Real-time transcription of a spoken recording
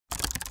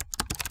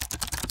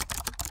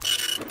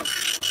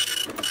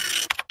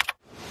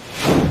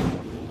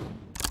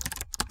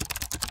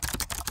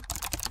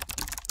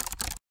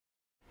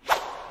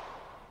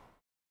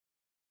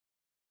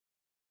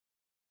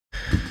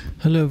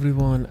Hello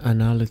everyone,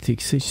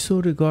 Analyticssage.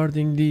 So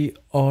regarding the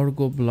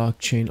Argo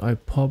blockchain, I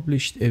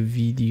published a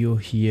video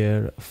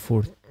here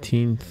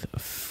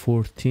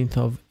 14th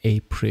of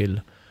April,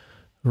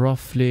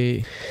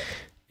 roughly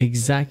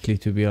exactly,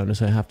 to be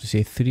honest, I have to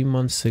say 3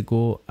 months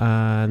ago.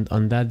 And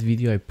on that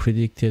video I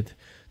predicted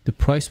the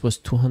price was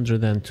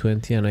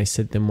 220 and I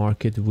said the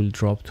market will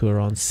drop to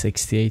around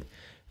 68,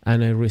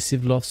 and I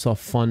received lots of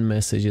fun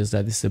messages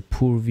that it's a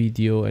poor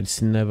video,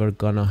 it's never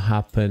gonna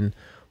happen,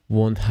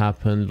 won't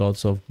happen,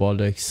 lots of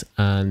bollocks,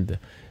 and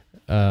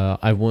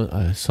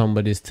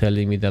somebody's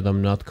telling me that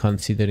I'm not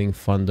considering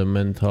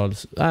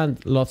fundamentals, and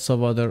lots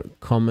of other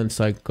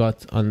comments I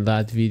got on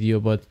that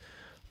video. But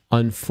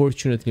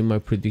unfortunately my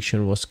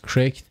prediction was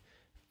correct,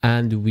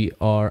 and we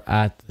are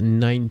at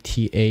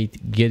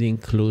 98, getting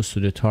close to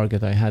the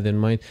target I had in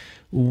mind.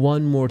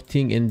 One more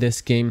thing in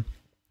this game,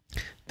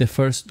 the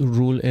first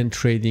rule in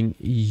trading,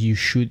 you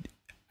should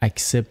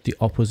accept the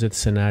opposite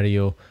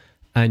scenario,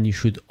 and you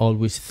should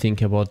always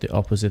think about the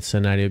opposite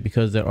scenario,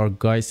 because there are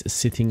guys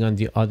sitting on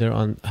the other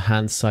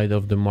hand side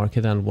of the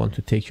market and want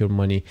to take your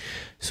money.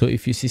 So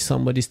if you see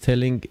somebody's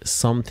telling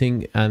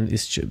something and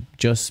it's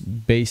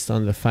just based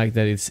on the fact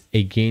that it's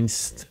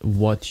against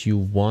what you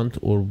want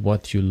or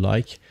what you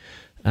like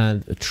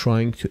and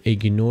trying to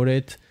ignore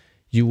it,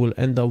 you will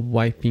end up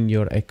wiping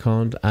your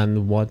account.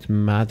 And what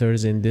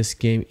matters in this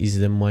game is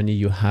the money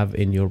you have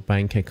in your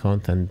bank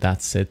account, and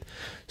that's it.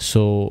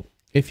 So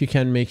if you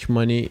can make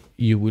money,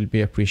 you will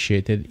be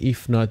appreciated.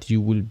 If not, you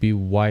will be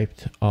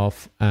wiped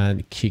off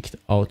and kicked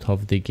out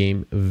of the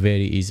game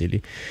very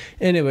easily.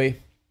 Anyway,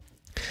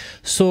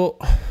 so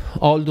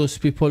all those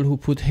people who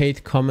put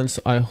hate comments,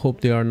 I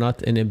hope they are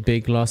not in a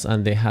big loss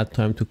and they had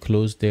time to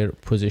close their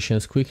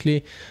positions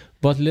quickly.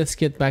 But let's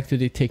get back to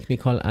the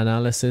technical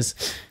analysis.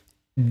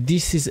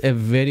 This is a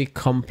very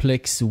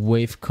complex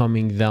wave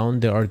coming down.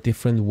 There are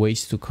different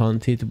ways to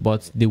count it,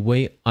 but the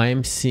way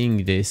I'm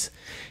seeing this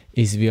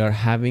is we are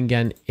having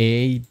an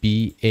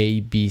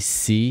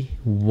ABC,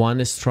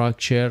 one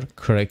structure,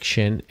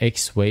 correction,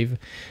 X wave.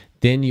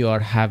 Then you are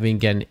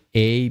having an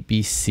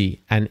ABC,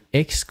 an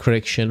X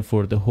correction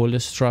for the whole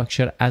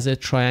structure as a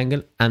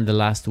triangle, and the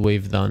last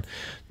wave down.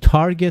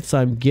 Targets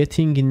I'm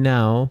getting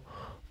now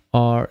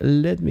are,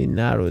 let me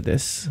narrow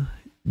this.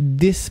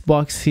 This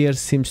box here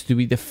seems to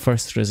be the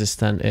first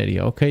resistance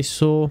area. Okay,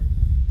 so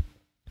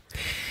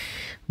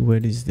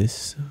where is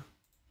this?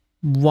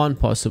 One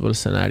possible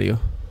scenario.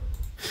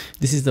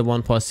 This is the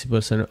one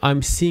possible scenario.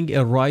 I'm seeing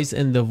a rise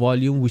in the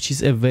volume, which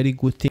is a very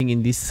good thing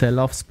in these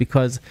sell-offs,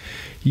 because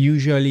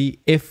usually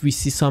if we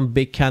see some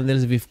big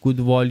candles with good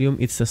volume,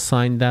 it's a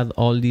sign that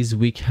all these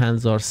weak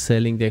hands are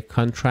selling their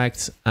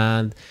contracts,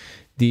 and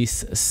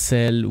this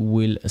sell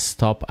will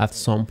stop at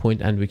some point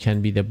and we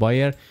can be the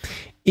buyer.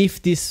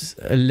 If this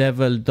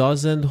level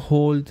doesn't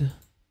hold,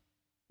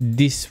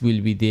 this will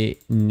be the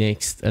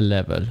next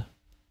level.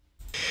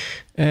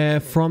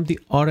 From the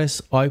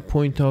RSI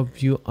point of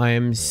view, I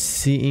am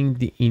seeing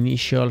the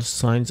initial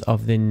signs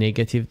of the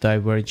negative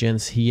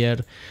divergence here,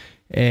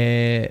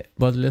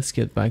 but let's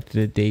get back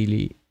to the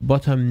daily.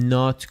 But I'm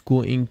not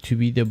going to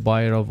be the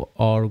buyer of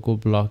Argo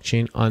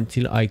blockchain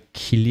until I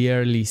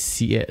clearly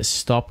see a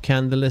stop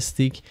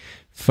candlestick,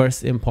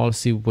 first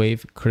impulsive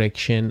wave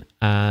correction,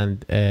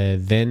 and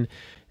then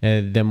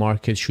the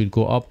market should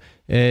go up.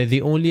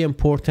 The only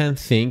important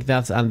thing,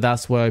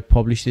 that's why I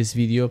published this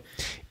video,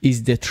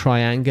 is the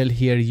triangle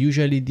here.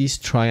 Usually these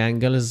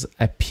triangles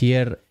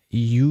appear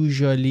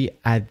usually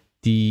at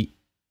the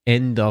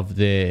end of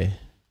the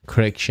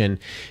correction,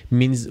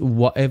 means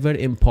whatever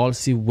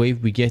impulsive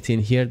wave we get in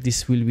here,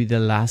 this will be the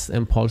last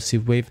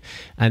impulsive wave,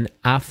 and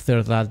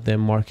after that the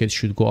market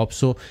should go up.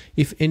 So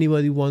if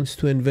anybody wants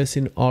to invest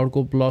in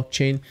Argo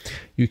blockchain,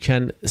 you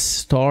can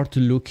start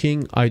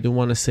looking, I don't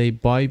want to say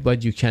buy,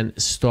 but you can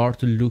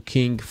start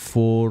looking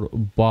for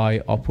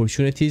buy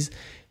opportunities.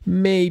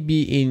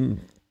 Maybe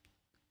in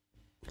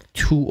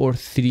 2 or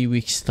 3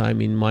 weeks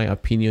time, in my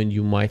opinion,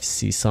 you might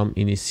see some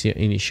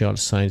initial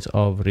signs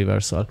of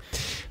reversal.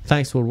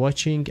 Thanks for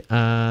watching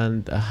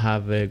and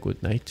have a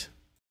good night.